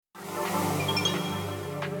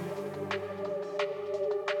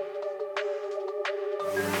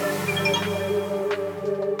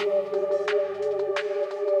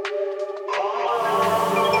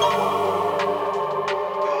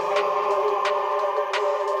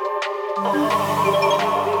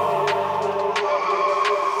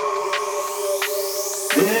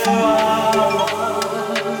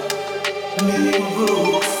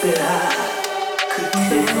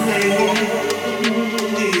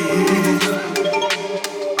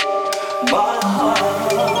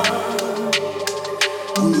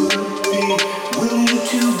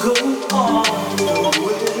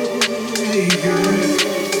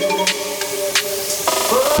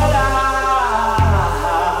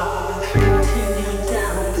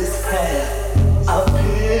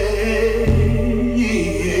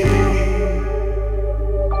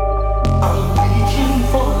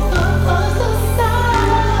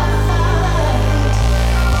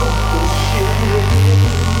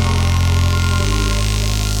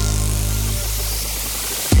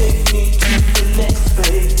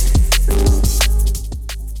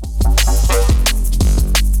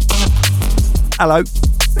Hello.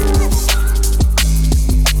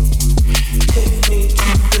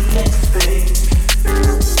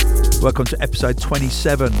 Welcome to episode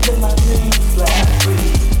 27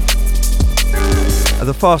 of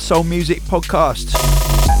the Fast Soul Music Podcast.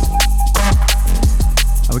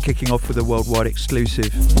 And we're kicking off with a worldwide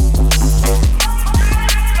exclusive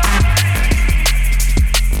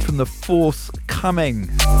from the forthcoming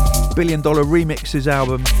 $1 Billion Remixes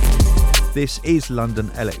album. This is London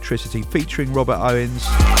Electricity featuring Robert Owens,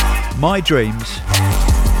 My Dreams,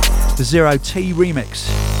 the Zero T remix.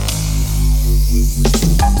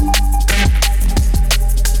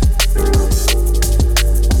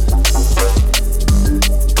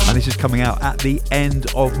 And this is coming out at the end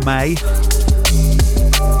of May.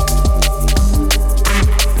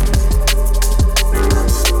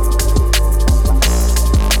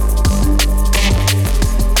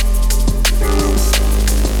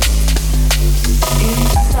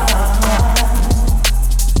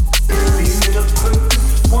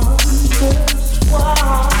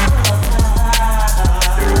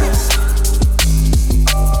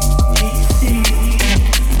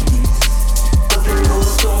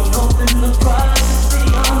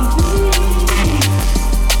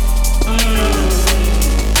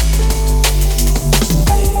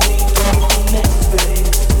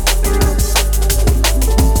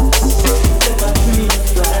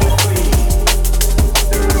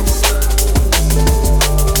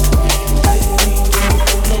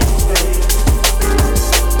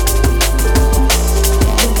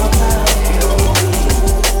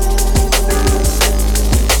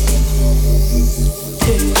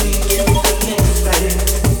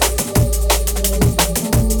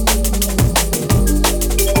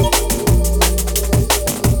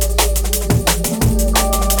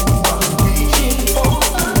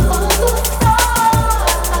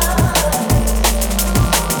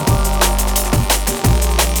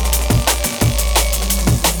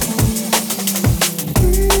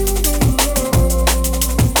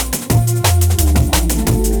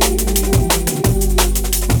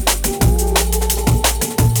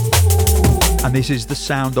 This is the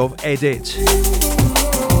sound of Edit.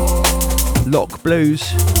 Lock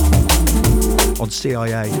Blues on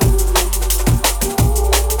CIA.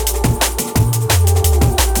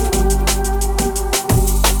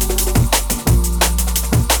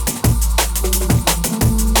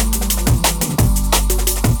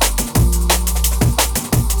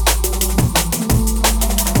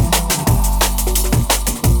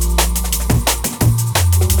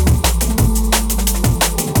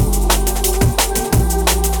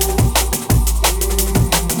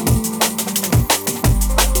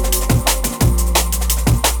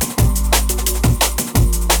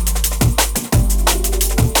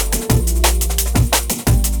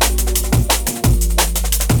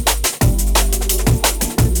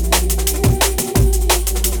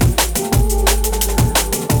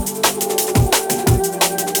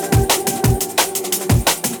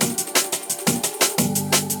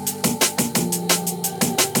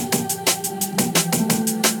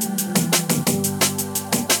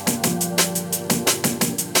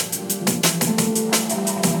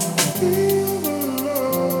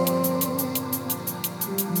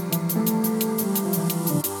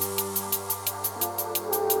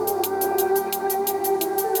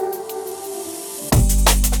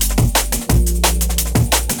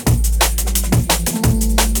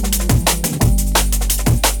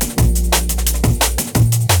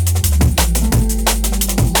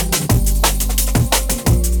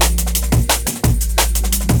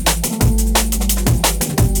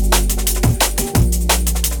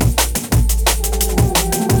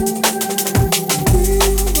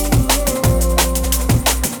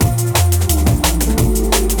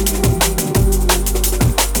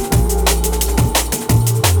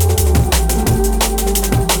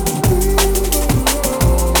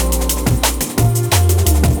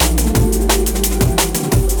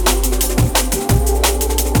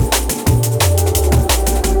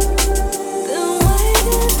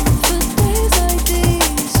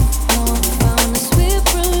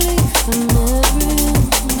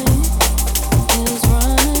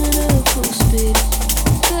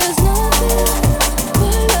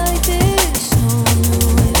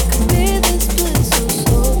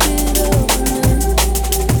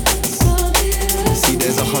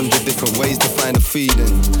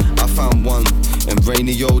 feeding. I found one in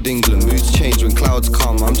rainy old England. Moods change when clouds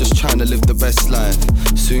come. I'm just trying to live the best life.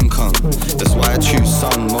 Soon come. That's why I choose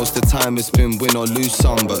sun. Most of the time it's been win or lose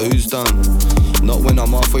some. But who's done? Not when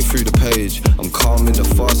I'm halfway through the page. I'm calm in the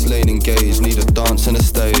fast lane, engaged. Need a dance and a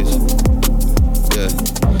stage. Yeah.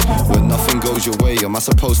 When nothing goes your way, am I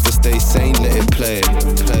supposed to stay sane? Let it play,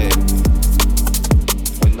 play.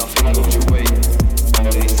 When nothing goes your way,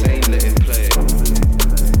 stay sane, let it play.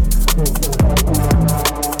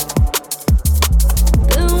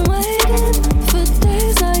 Been waiting for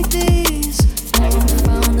days like these. Haven't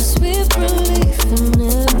found the sweet relief in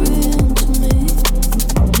every inch of me.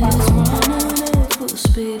 It's running at full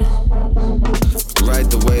speed. Ride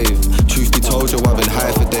the wave. Truth be told, yo, I've been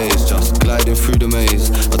high for days, just gliding through the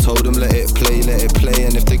maze. I told them let it play,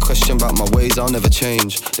 and if they question about my ways, I'll never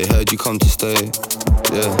change. They heard you come to stay,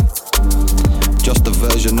 yeah. Just a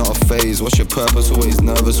version, not a phase. What's your purpose? Always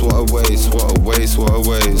nervous, what a waste, what a waste, what a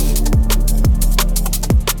waste.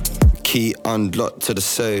 Key unlocked to the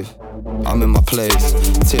safe. I'm in my place.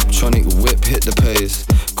 Tiptronic whip, hit the pace.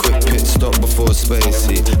 Quick pit stop before space.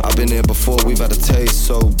 See, I've been here before, we've had a taste.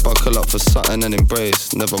 So buckle up for something and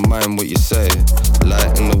embrace. Never mind what you say,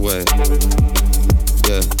 lighten the way.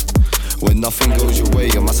 Yeah. When nothing goes your way,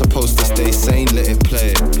 am I supposed to stay sane? Let it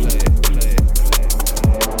play.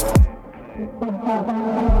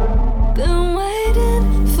 Been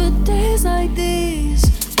waiting for days like these.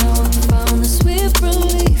 Now I found the sweet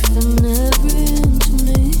relief in every inch of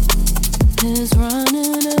me. It's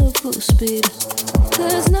running at full speed.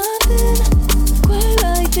 There's nothing quite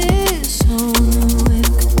like this. So no, it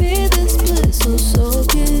could be this bliss. So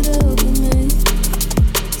soak it up in me.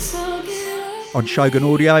 Soak it up. On Shogun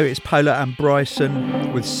Audio, it's Polar and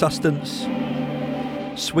Bryson with Sustenance.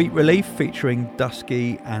 Sweet Relief featuring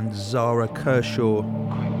Dusky and Zara Kershaw.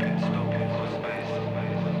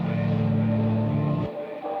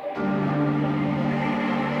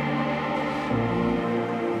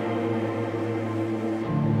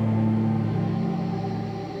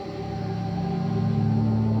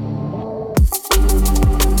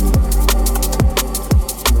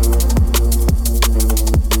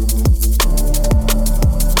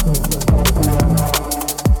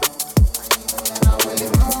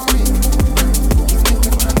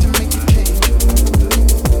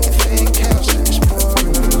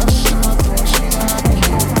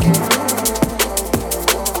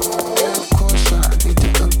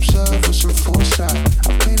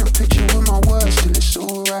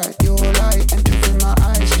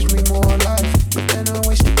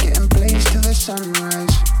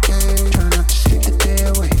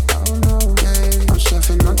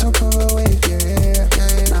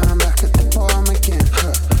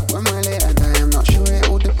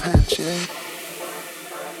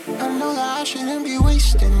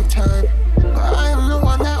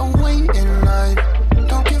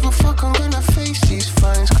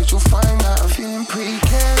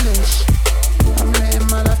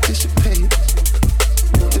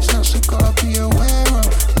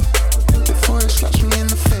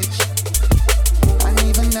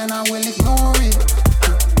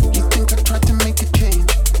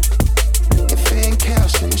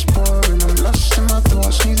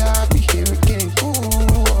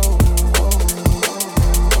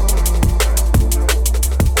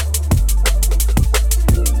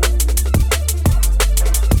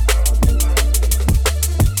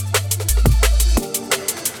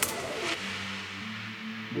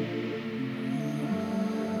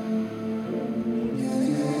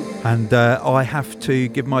 And I have to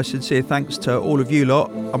give my sincere thanks to all of you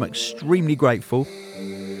lot. I'm extremely grateful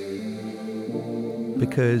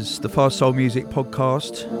because the Fast Soul Music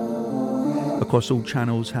podcast across all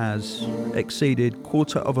channels has exceeded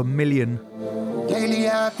 250,000 Lately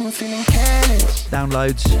I've been feeling careless.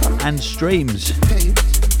 downloads and streams.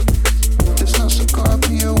 There's no cigar I'll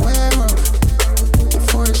be aware of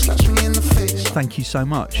before it slaps me in the face. Thank you so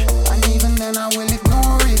much. And even then I will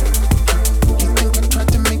ignore it. You think I tried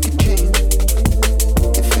to make a change?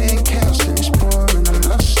 If it ain't chaos then it's boring. I'm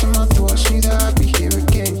lost in my thoughts, knew that I'd be here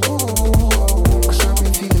again. Cause I've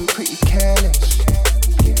been feeling pretty careless.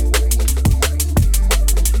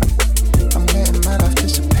 I'm letting my life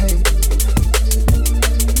dissipate.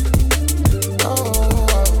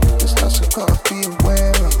 There's lots I've gotta be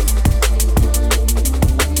aware of.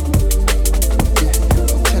 Yeah,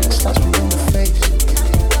 until it slaps me in the face.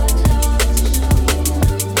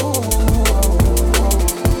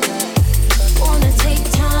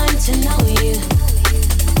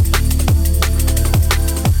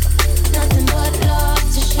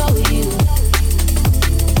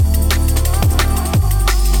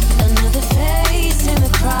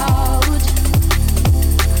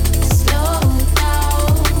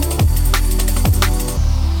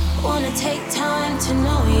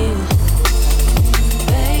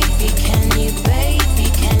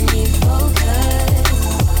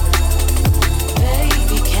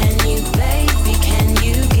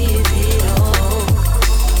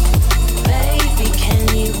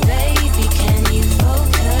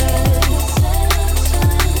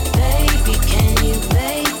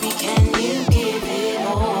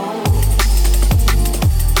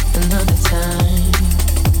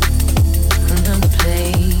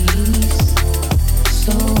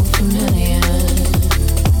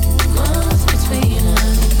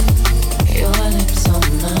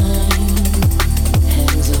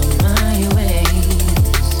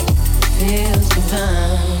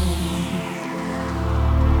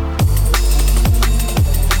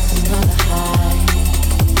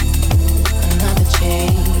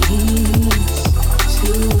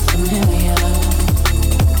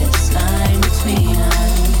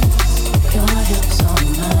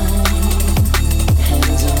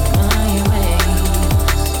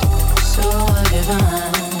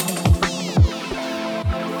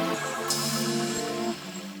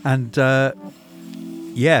 And a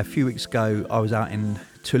few weeks ago I was out in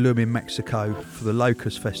Tulum in Mexico for the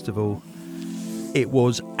Locust Festival. It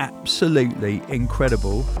was absolutely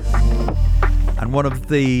incredible. And one of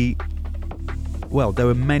the, there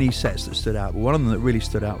were many sets that stood out, but one of them that really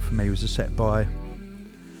stood out for me was a set by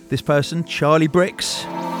this person, Charlie Bricks.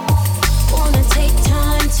 Wanna take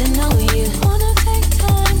time to know you. Wanna take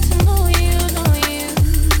time to know you.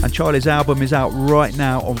 And Charlie's album is out right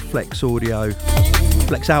now on Flex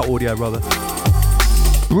Out Audio rather.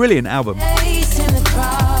 Brilliant album.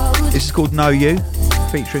 This is called Know You,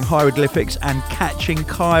 featuring Hieroglyphics and Catching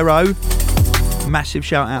Cairo. Massive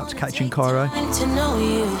shout out to Catching Cairo. To know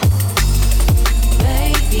you.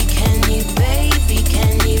 Baby, can you focus?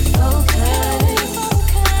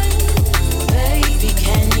 Baby,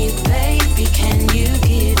 can you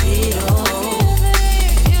give it all?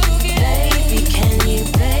 Baby, can you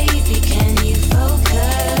focus?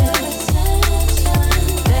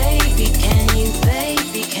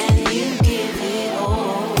 Baby, can you give it all?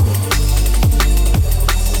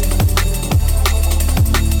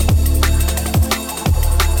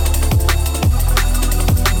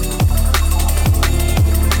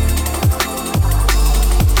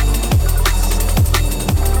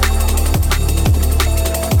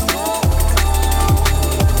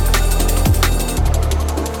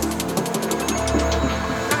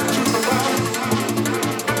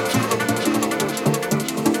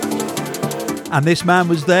 And this man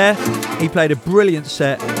was there. He played a brilliant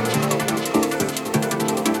set.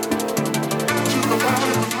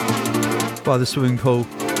 By the swimming pool,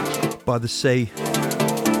 by the sea.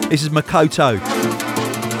 This is Makoto.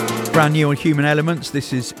 Brand new on Human Elements.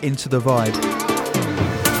 This is Into the Vibe.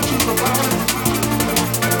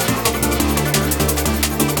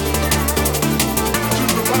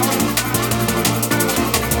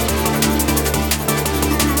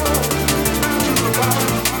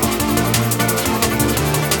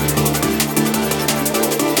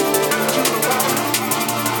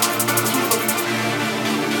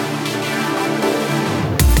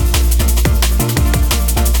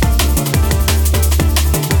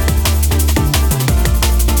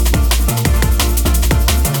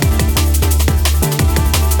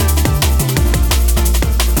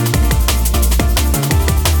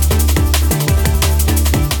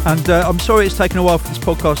 And I'm sorry it's taken a while for this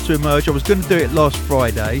podcast to emerge. I was going to do it last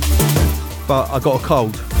Friday, but I got a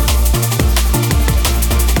cold.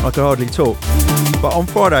 I could hardly talk. But on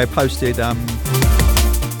Friday I posted a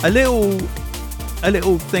little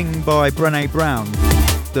thing by Brené Brown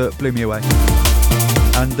that blew me away.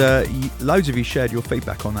 And loads of you shared your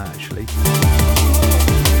feedback on that actually.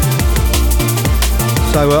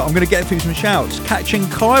 So I'm going to get through some shouts. Catching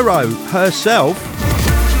Cairo herself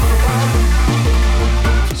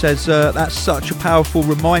says, that's such a powerful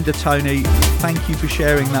reminder, Tony. Thank you for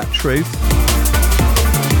sharing that truth.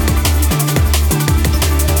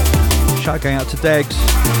 Shout going out to Degs.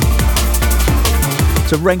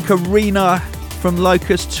 To Renkarina from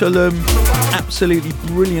Locust Tulum. Absolutely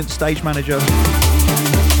brilliant stage manager.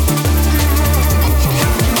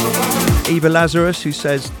 Eva Lazarus, who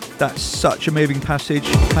says, that's such a moving passage.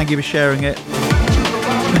 Thank you for sharing it.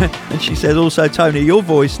 And she says also, Tony, your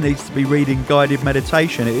voice needs to be reading guided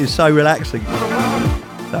meditation. It is so relaxing.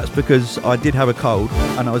 That's because I did have a cold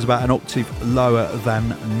and I was about an octave lower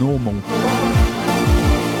than normal.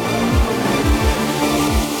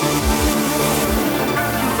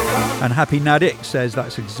 And Happy Nadik says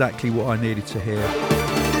that's exactly what I needed to hear.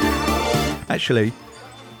 Actually,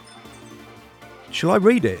 shall I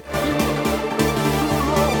read it?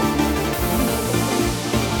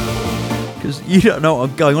 Because you don't know what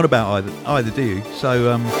I'm going on about either, do you?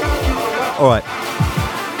 So, all right.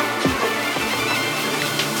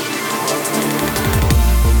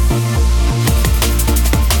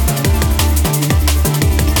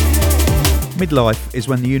 Midlife is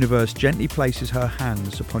when the universe gently places her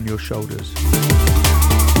hands upon your shoulders,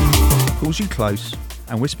 pulls you close,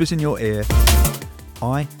 and whispers in your ear,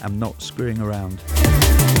 I am not screwing around.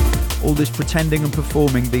 All this pretending and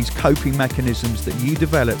performing, these coping mechanisms that you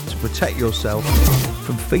develop to protect yourself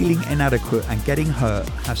from feeling inadequate and getting hurt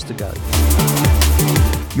has to go.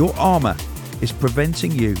 Your armour is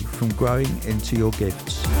preventing you from growing into your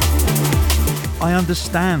gifts. I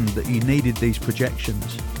understand that you needed these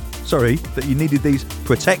protections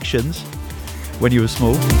when you were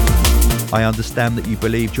small. I understand that you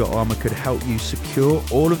believed your armour could help you secure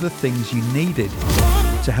all of the things you needed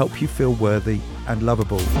to help you feel worthy and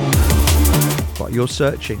lovable. But you're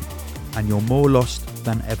searching and you're more lost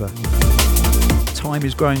than ever. Time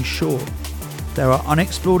is growing short There are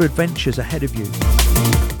unexplored adventures ahead of you.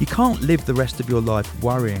 You can't live the rest of your life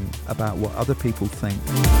worrying about what other people think.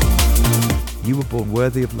 You were born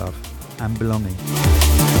worthy of love and belonging.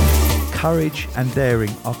 Courage and daring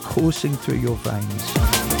are coursing through your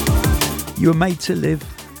veins. You are made to live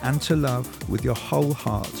and to love with your whole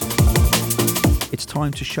heart. It's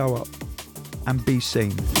time to show up and be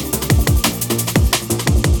seen.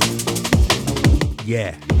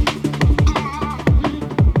 Yeah.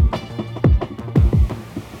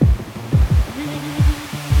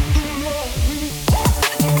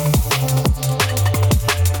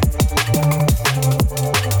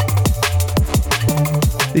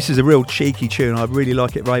 This is a real cheeky tune. I really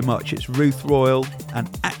like it very much. It's Ruth Royal and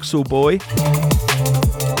Axel Boy.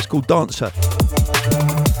 It's called Dancer.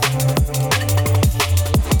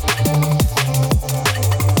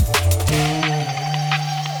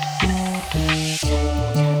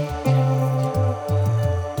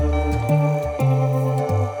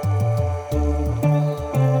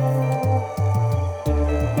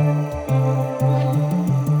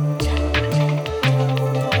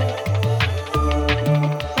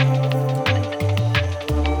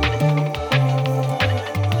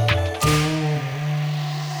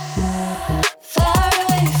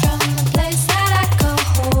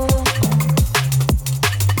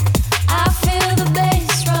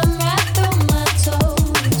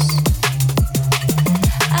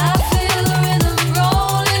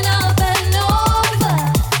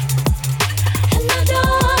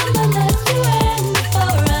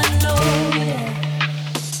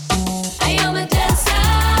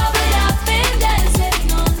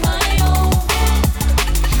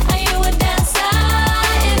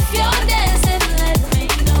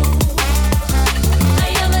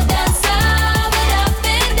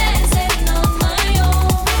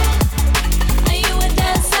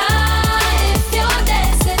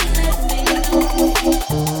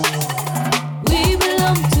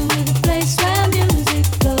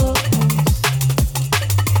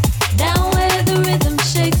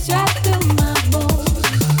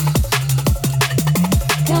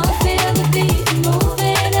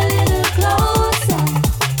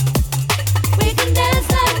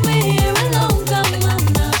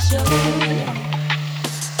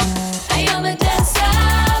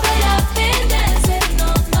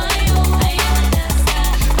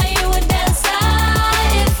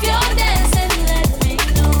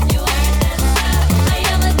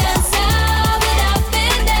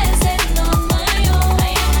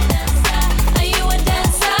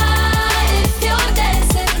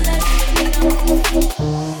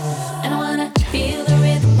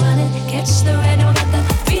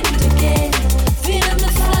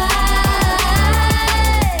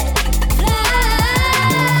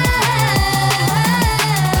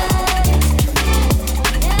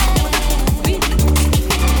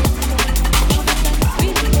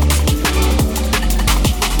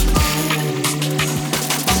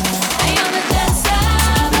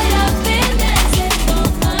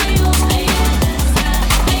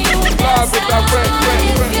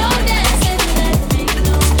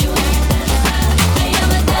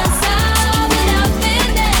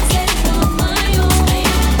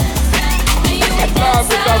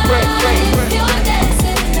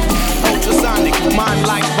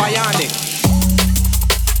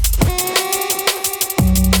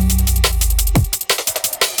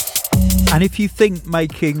 And if you think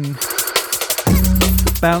making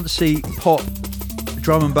bouncy pop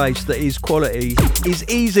drum and bass that is quality is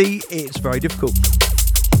easy, it's very difficult.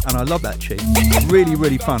 And I love that tune. Really,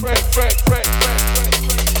 really fun.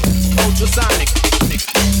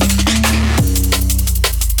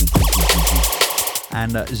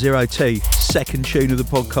 And Zero T, second tune of the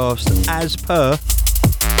podcast, as per.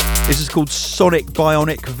 This is called Sonic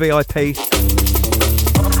Bionic VIP.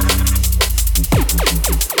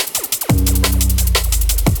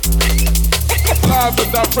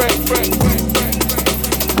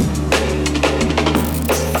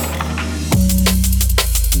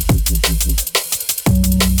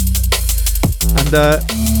 And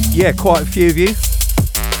yeah, quite a few of you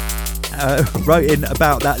wrote in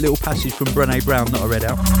about that little passage from Brené Brown that I read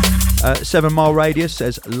out. 7 Mile Radius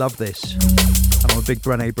says, love this. I'm a big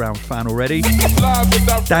Brené Brown fan already.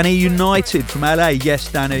 Danny United from LA.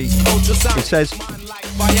 Yes, Danny. It says,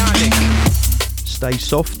 stay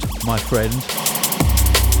soft, my friend.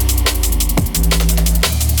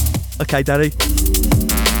 Okay, Danny.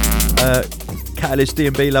 Catalyst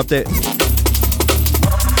D&B loved it.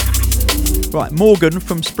 Right, Morgan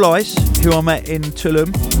from Splice, who I met in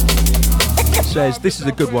Tulum, says this is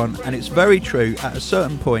a good one, and it's very true. At a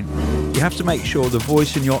certain point, you have to make sure the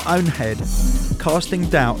voice in your own head casting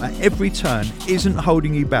doubt at every turn isn't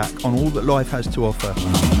holding you back on all that life has to offer,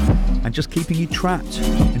 and just keeping you trapped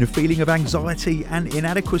in a feeling of anxiety and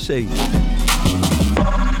inadequacy.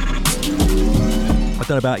 I don't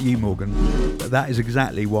know about you, Morgan, but that is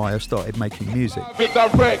exactly why I started making music. Because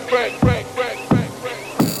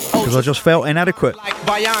I just felt inadequate. Like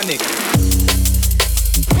bionic.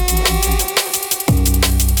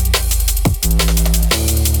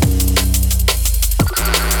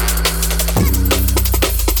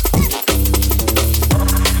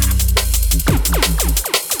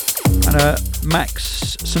 And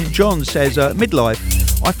Max St. John says, midlife,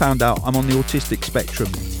 I found out I'm on the autistic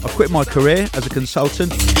spectrum. I quit my career as a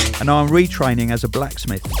consultant and now I'm retraining as a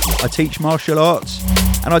blacksmith. I teach martial arts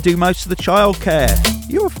and I do most of the childcare.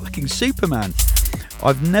 You're a fucking Superman.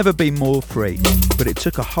 I've never been more free, but it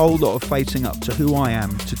took a whole lot of facing up to who I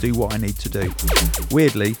am to do what I need to do.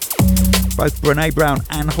 Weirdly, both Brené Brown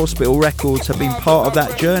and Hospital Records have been part of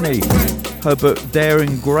that journey. Her book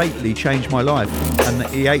Daring Greatly changed my life, and the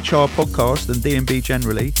EHR podcast and D&B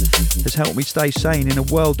generally has helped me stay sane in a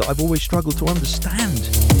world that I've always struggled to understand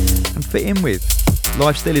and fit in with.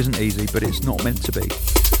 Life still isn't easy, but it's not meant to be.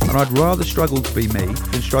 And I'd rather struggle to be me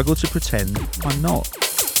than struggle to pretend I'm not.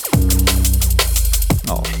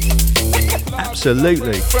 Oh,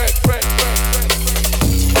 absolutely.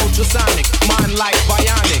 Ultrasonic, mind like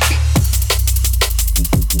bionic.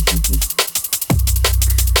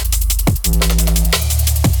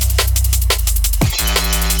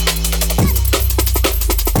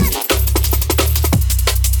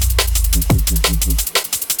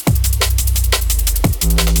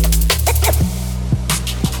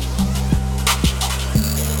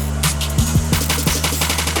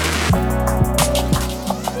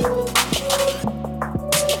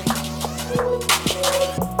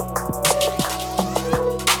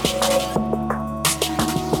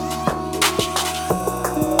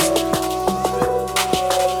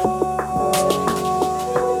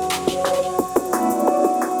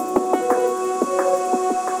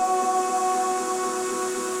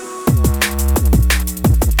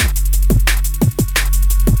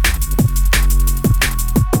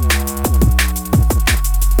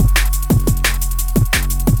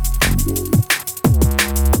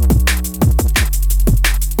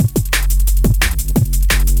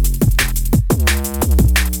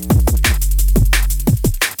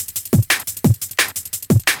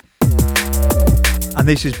 And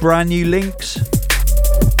this is brand new Links.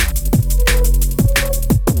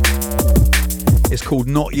 It's called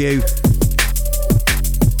Not You.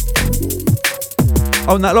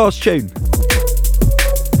 Oh, and that last tune.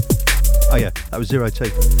 Oh yeah, that was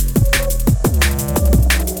 02.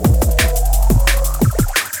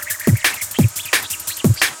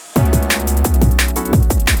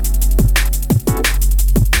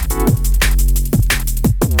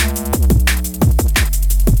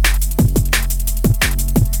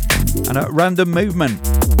 And a random movement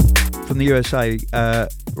from the USA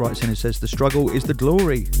writes in and says, the struggle is the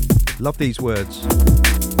glory. Love these words.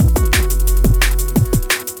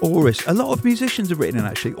 Oris, a lot of musicians have written in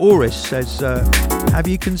actually. Oris says, have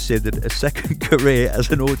you considered a second career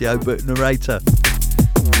as an audiobook narrator?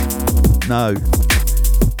 No.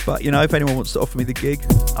 But, you know, if anyone wants to offer me the gig,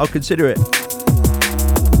 I'll consider it.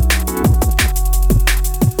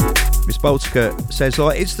 Miss Baltica says,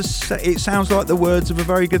 like, it sounds like the words of a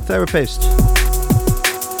very good therapist.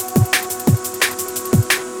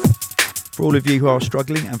 For all of you who are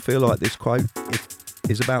struggling and feel like this quote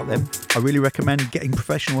is about them, I really recommend getting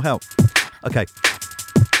professional help. Okay.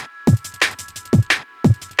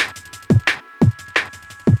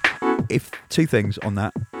 If two things on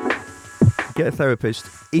that. Get a therapist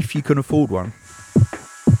if you can afford one.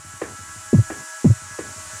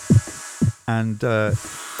 And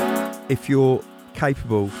if you're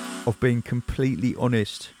capable of being completely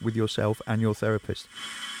honest with yourself and your therapist.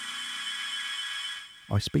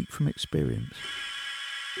 I speak from experience.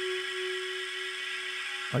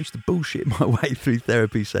 I used to bullshit my way through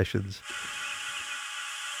therapy sessions.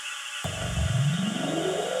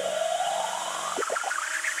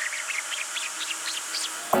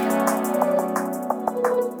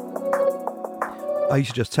 I used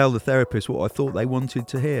to just tell the therapist what I thought they wanted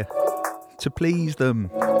to hear, to please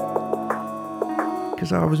them.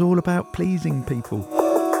 Because I was all about pleasing people.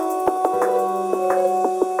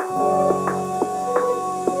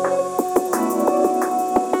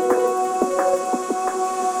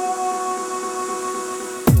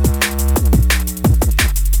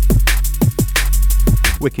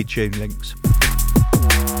 Wicked tune, Links.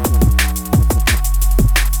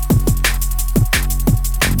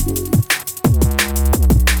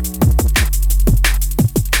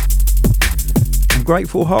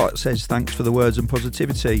 Grateful Heart says, thanks for the words and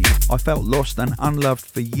positivity. I felt lost and unloved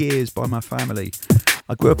for years by my family.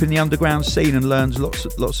 I grew up in the underground scene and learned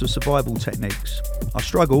lots of survival techniques. I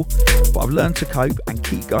struggle, but I've learned to cope and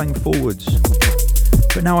keep going forwards.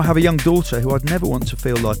 But now I have a young daughter who I'd never want to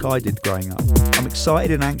feel like I did growing up. I'm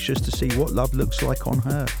excited and anxious to see what love looks like on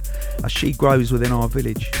her as she grows within our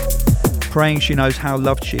village. Praying she knows how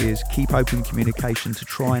loved she is, keep open communication to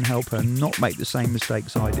try and help her not make the same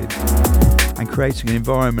mistakes I did, and creating an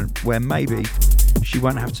environment where maybe she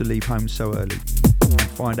won't have to leave home so early and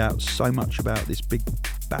find out so much about this big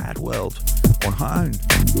bad world on her own.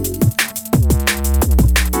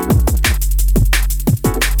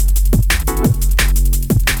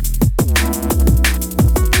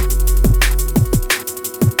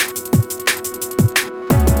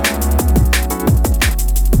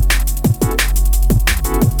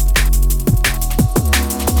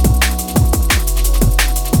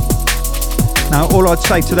 Now, all I'd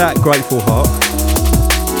say to that, Grateful Heart,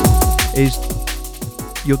 is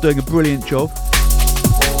you're doing a brilliant job,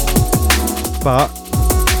 but,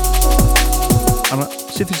 and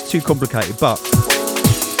see if this is too complicated, but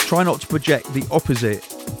try not to project the opposite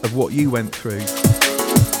of what you went through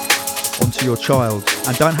onto your child,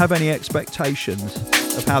 and don't have any expectations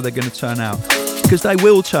of how they're going to turn out, because they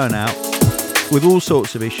will turn out with all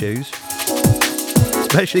sorts of issues,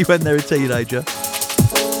 especially when they're a teenager.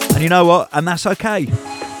 And you know what? And that's okay.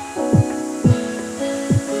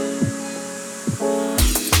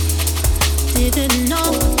 Didn't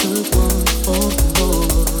know the one for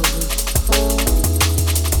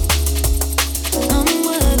I'm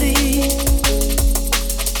worthy.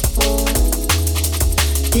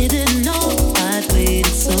 Didn't know I'd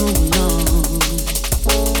waited so long.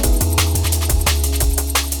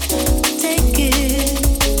 Take it.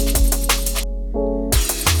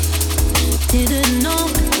 Didn't know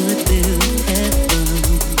could build heaven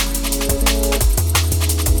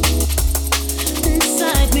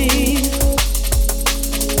inside me.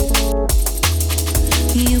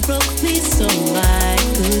 You broke me so I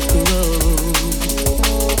could grow.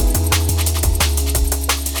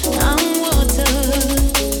 I'm water.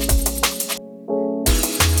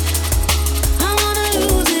 I wanna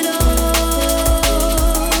lose it all.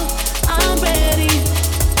 I'm ready.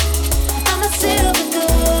 I'm a silver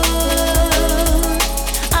gold.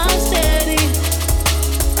 I'm steady.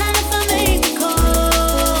 And if I make a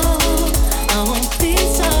call, I won't be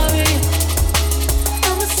sorry.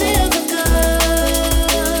 I'm a silver gold.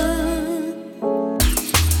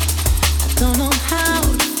 I don't know how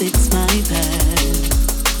to fix my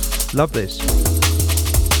past. Love this.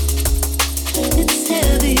 It's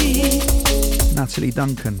heavy, Natalie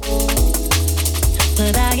Duncan.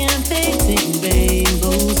 but I am facing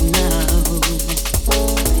rainbows now.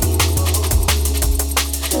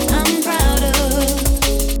 I'm prouder.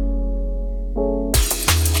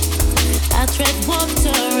 I tread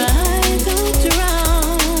water, I don't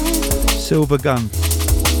drown. Silver Gun,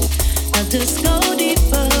 I just go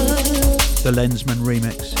deeper. the Lensman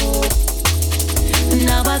remix.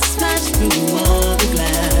 Now I smash through all the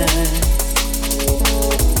glass.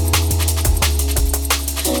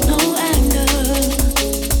 No anger.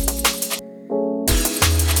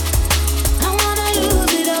 I wanna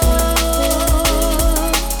lose it all.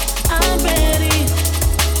 I'm ready.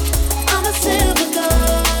 I'm a silver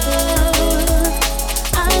gold.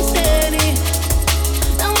 I'm steady.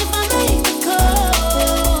 Now if I make a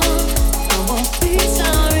call, I won't be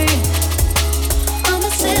sorry. I'm a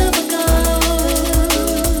silver gold.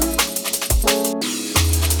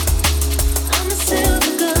 I'm a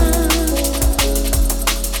silver gold.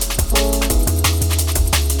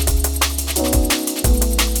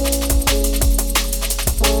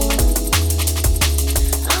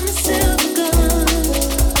 I'm a silver gold.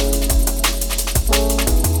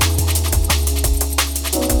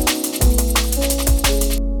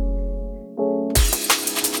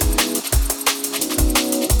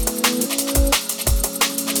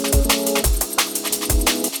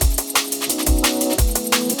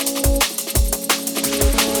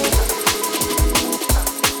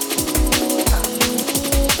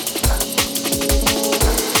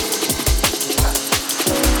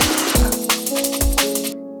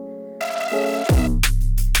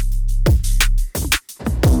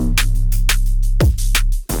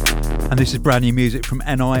 And this is brand new music from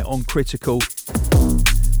NI on Critical.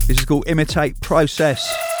 This is called Imitate Process.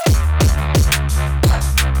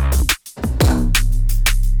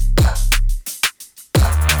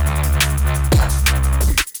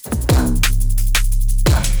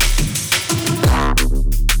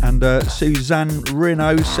 And Suzanne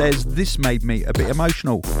Reno says, this made me a bit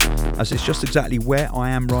emotional, as it's just exactly where I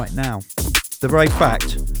am right now. The very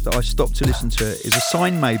fact that I stopped to listen to it is a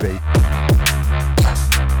sign, maybe.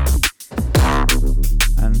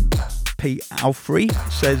 And Pete Alfrey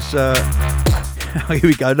says, here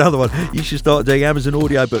we go, another one. You should start doing Amazon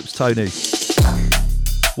audiobooks, Tony.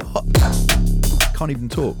 What? Can't even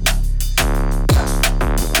talk.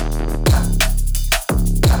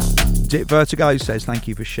 Dip Vertigo says, thank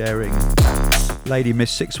you for sharing. Lady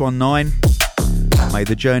Miss 619, may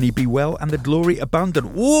the journey be well and the glory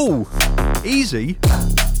abundant. Whoa! Easy.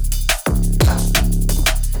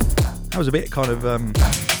 That was a bit kind of,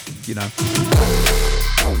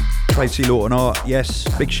 Tracy Lawton Art. Yes,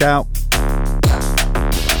 big shout.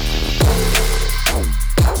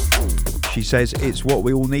 She says it's what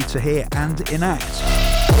we all need to hear and enact.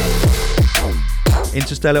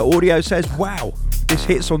 Interstellar Audio says, wow, this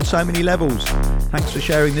hits on so many levels. Thanks for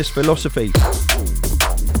sharing this philosophy.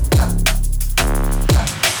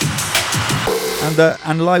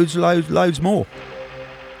 And loads more.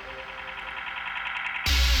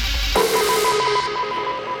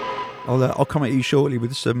 I'll come at you shortly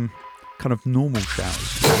with some kind of normal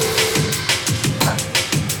shouts.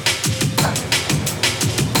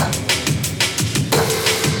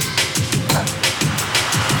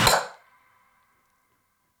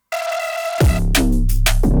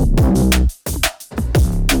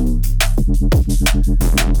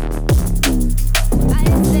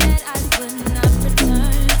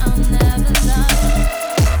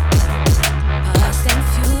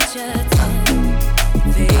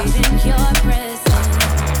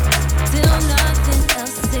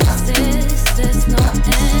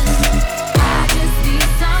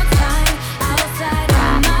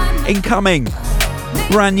 Incoming,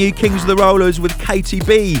 brand new Kings of the Rollers with Katie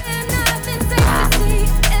B.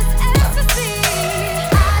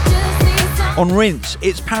 On Rinse,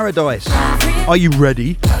 it's Paradise. Are you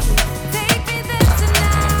ready?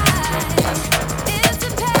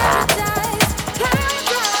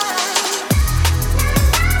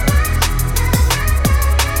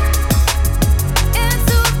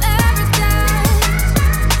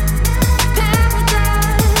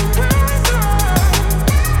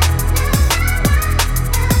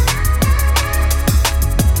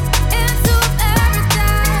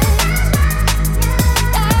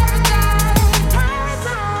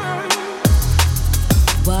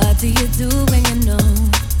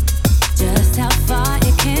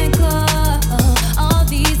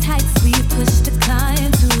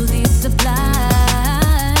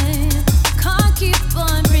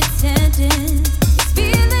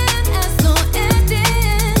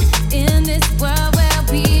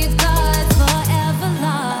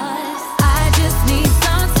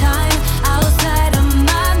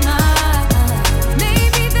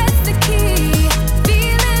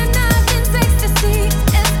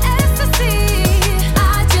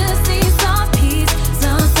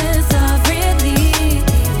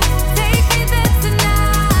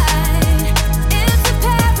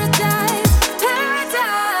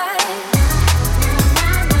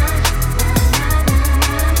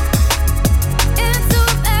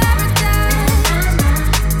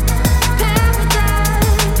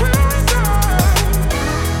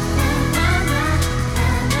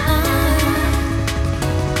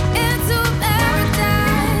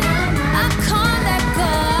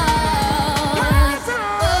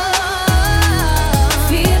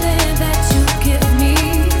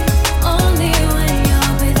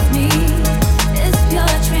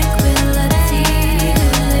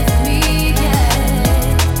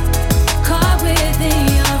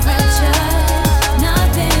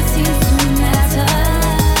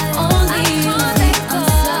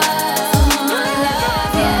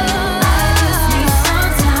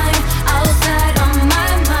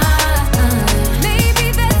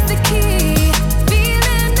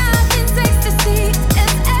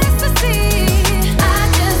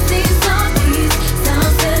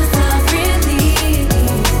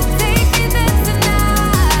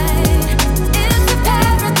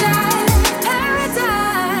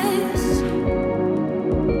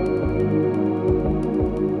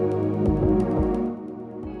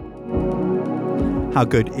 How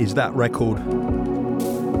good is that record?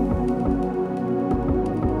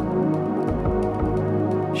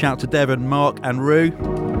 Shout to Devon, Mark and Rue.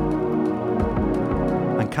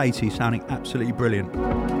 And Katie sounding absolutely brilliant.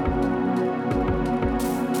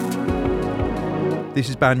 This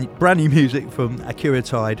is brand new music from Akira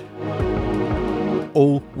Tide.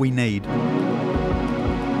 All We Need.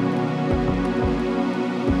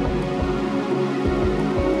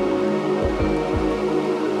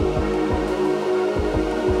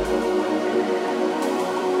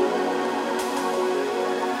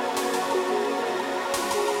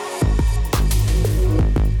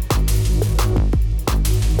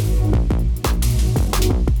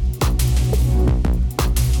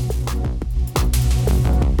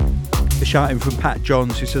 shout-in from Pat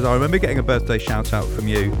Johns, who says, I remember getting a birthday shout-out from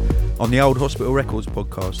you on the old Hospital Records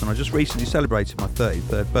podcast, and I just recently celebrated my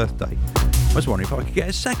 33rd birthday. I was wondering if I could get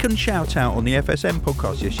a second shout-out on the FSM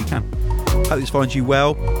podcast. Yes, you can. Hope this finds you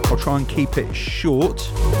well. I'll try and keep it short.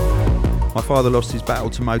 My father lost his battle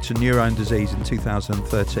to motor neurone disease in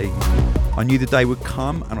 2013. I knew the day would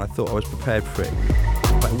come, and I thought I was prepared for it.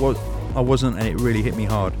 But I wasn't, and it really hit me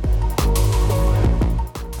hard.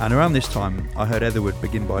 And around this time, I heard Etherwood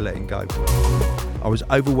begin by letting go. I was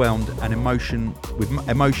overwhelmed with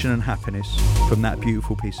emotion and happiness from that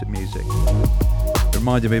beautiful piece of music. It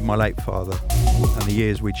reminded me of my late father and the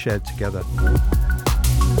years we'd shared together.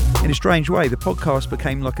 In a strange way, the podcast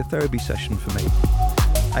became like a therapy session for me,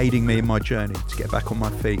 aiding me in my journey to get back on my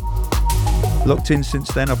feet. Locked in since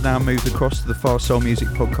then, I've now moved across to the Fast Soul Music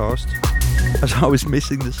podcast, as I was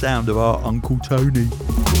missing the sound of our Uncle Tony.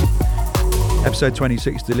 Episode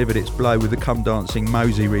 26 delivered its blow with the Come Dancing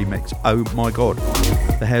Mosey remix. Oh my god,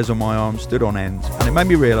 the hairs on my arms stood on end, and it made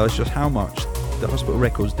me realise just how much the Hospital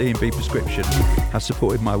Records D&B prescription has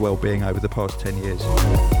supported my well-being over the past 10 years.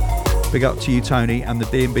 Big up to you, Tony, and the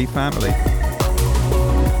D&B family.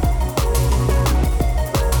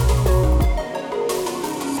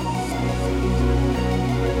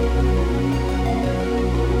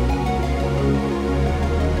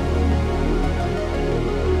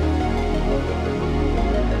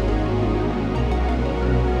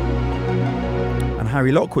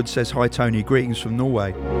 Harry Lockwood says, hi Tony, greetings from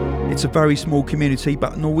Norway. It's a very small community,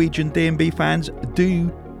 but Norwegian D&B fans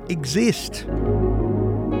do exist.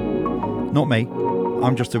 Not me.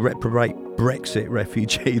 I'm just a reprobate Brexit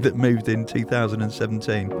refugee that moved in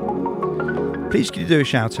 2017. Please could you do a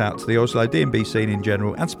shout out to the Oslo D&B scene in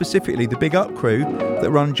general, and specifically the Big Up crew that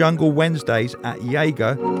run Jungle Wednesdays at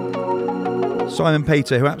Jaeger. Simon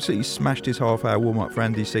Peter, who absolutely smashed his half-hour warm-up for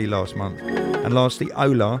Andy C last month. And lastly,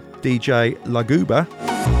 Ola, DJ Laguba,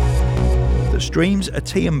 that streams a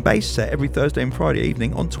tea and bass set every Thursday and Friday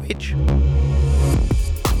evening on Twitch.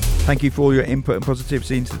 Thank you for all your input and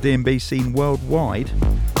positivity into the D&B scene worldwide.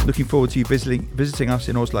 Looking forward to you visiting us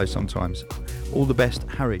in Oslo sometimes. All the best,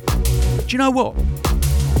 Harry. Do you know what?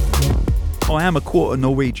 I am a quarter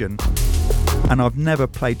Norwegian, and I've never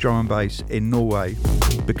played drum and bass in Norway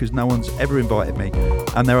because no one's ever invited me,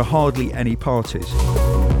 and there are hardly any parties.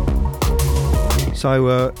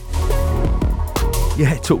 So,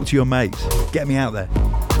 yeah, talk to your mates. Get me out there.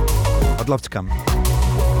 I'd love to come.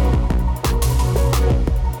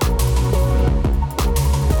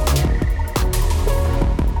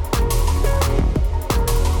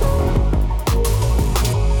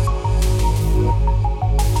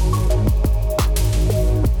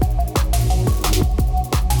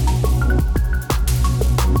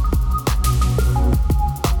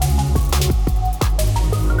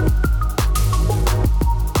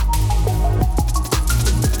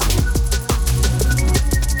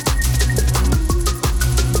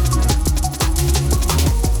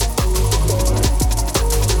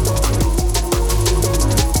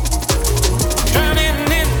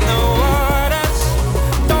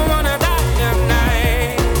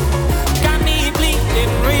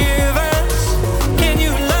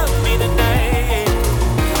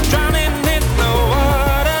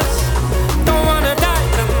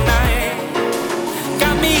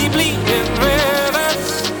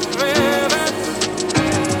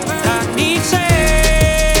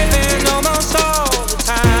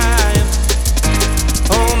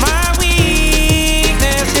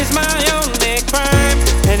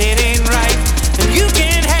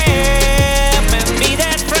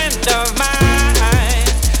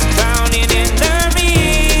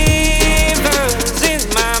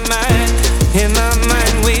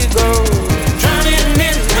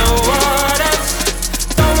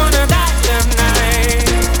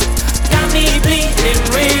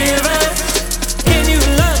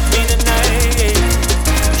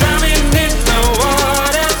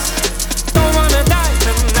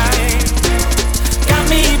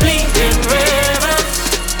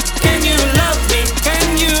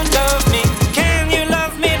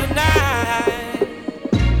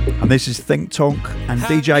 This is Think Tonk and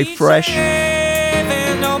DJ Fresh.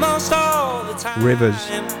 Rivers.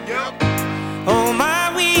 Oh,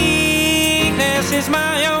 my weakness is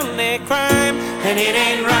my only crime, and it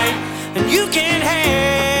ain't right. And you can't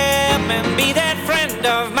help and be that friend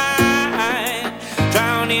of mine,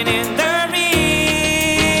 drowning in the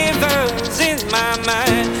rivers in my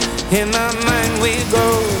mind. In my mind we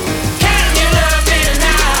go. Can you love me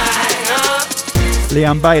tonight?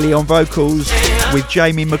 Leanne Bailey on vocals with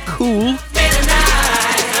Jamie McCool.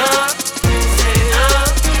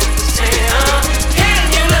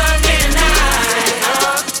 Can you love me tonight?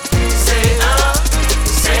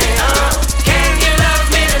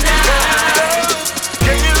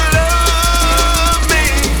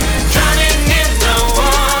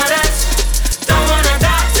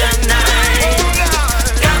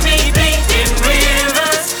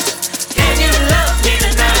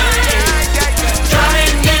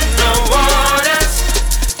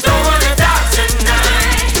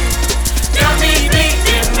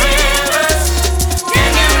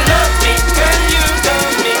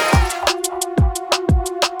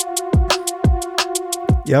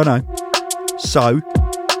 Yeah, I know. So,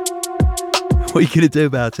 what are you going to do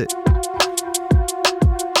about it?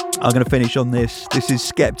 I'm going to finish on this. This is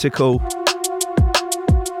Skeptical.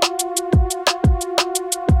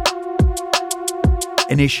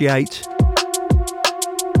 Initiate.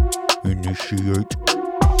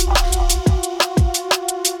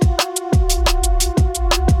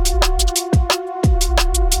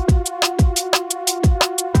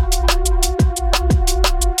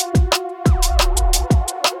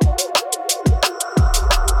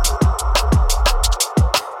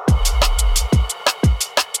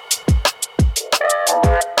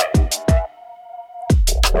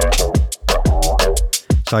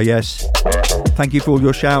 So yes, thank you for all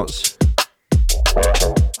your shouts.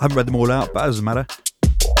 I haven't read them all out, but it doesn't matter.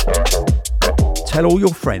 Tell all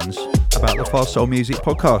your friends about the Fast Soul Music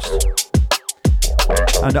Podcast.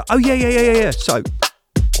 And oh yeah. So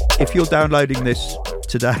if you're downloading this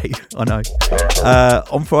today, I know,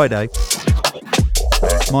 on Friday,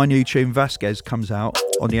 my new tune Vasquez comes out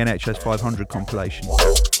on the NHS 500 compilation.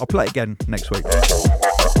 I'll play it again next week,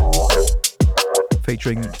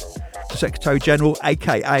 featuring the Secretary General,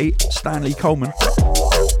 aka Stanley Coleman,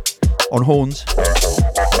 on horns.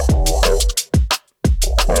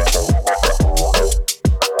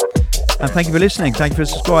 And thank you for listening, thank you for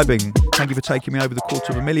subscribing, thank you for taking me over the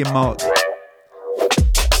 250,000 mark.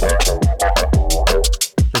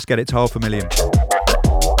 Let's get it to 500,000.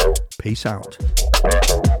 Peace out.